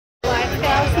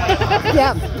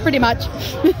Yeah, pretty much.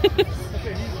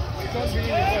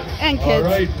 And kids.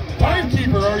 All right,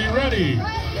 timekeeper, are you ready?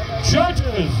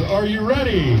 Judges, are you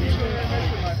ready?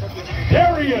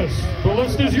 Darius, the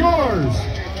list is yours.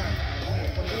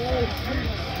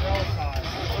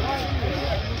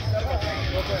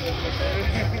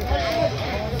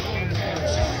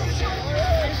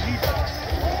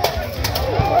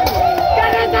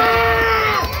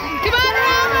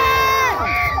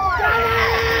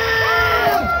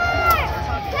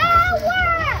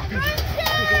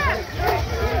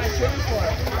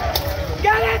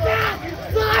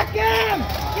 Sock him!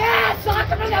 Yeah, sock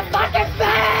him in the fucking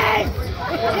face!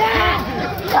 Yeah!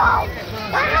 No!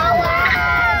 Power!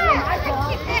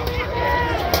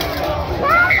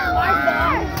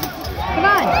 Come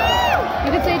on!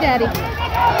 You can say daddy.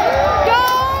 Go,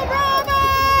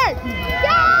 Robert!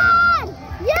 Dad!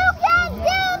 You can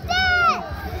do this!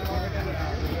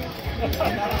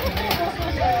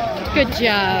 Good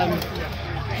job.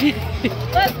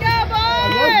 Let's go,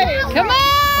 boys! Come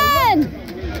on!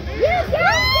 You can do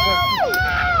it!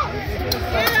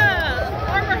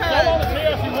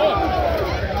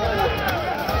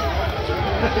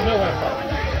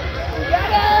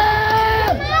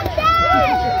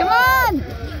 Come on!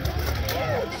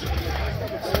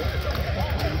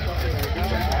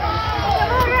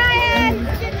 Come on, Ryan!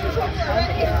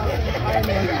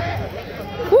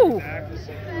 Whew.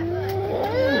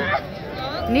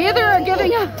 Neither are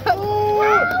giving up.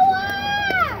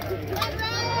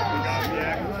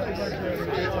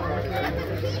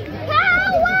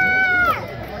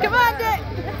 Come on, Dick.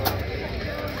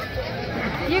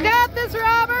 You got this,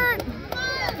 Robert.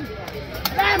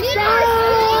 Let's go!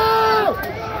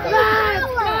 Let's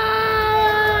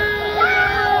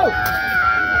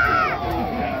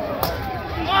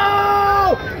go!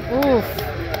 Oof.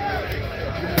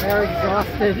 They're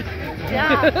exhausted.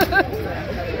 Yeah.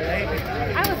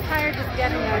 I was tired just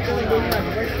getting there doing the